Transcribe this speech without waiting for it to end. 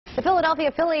The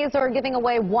Philadelphia Phillies are giving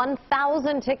away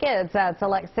 1,000 tickets at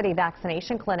select city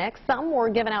vaccination clinics. Some were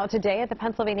given out today at the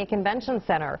Pennsylvania Convention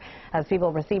Center as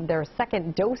people received their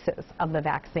second doses of the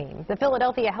vaccine. The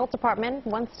Philadelphia Health Department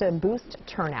wants to boost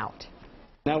turnout.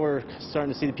 Now we're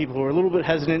starting to see the people who are a little bit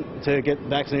hesitant to get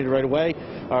vaccinated right away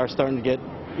are starting to get,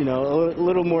 a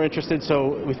little more interested.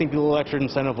 So we think a little extra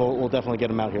incentive will definitely get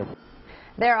them out here.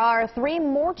 There are 3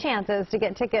 more chances to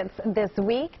get tickets this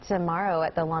week: tomorrow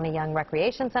at the Lonnie Young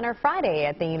Recreation Center, Friday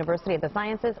at the University of the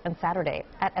Sciences, and Saturday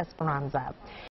at Esperanza.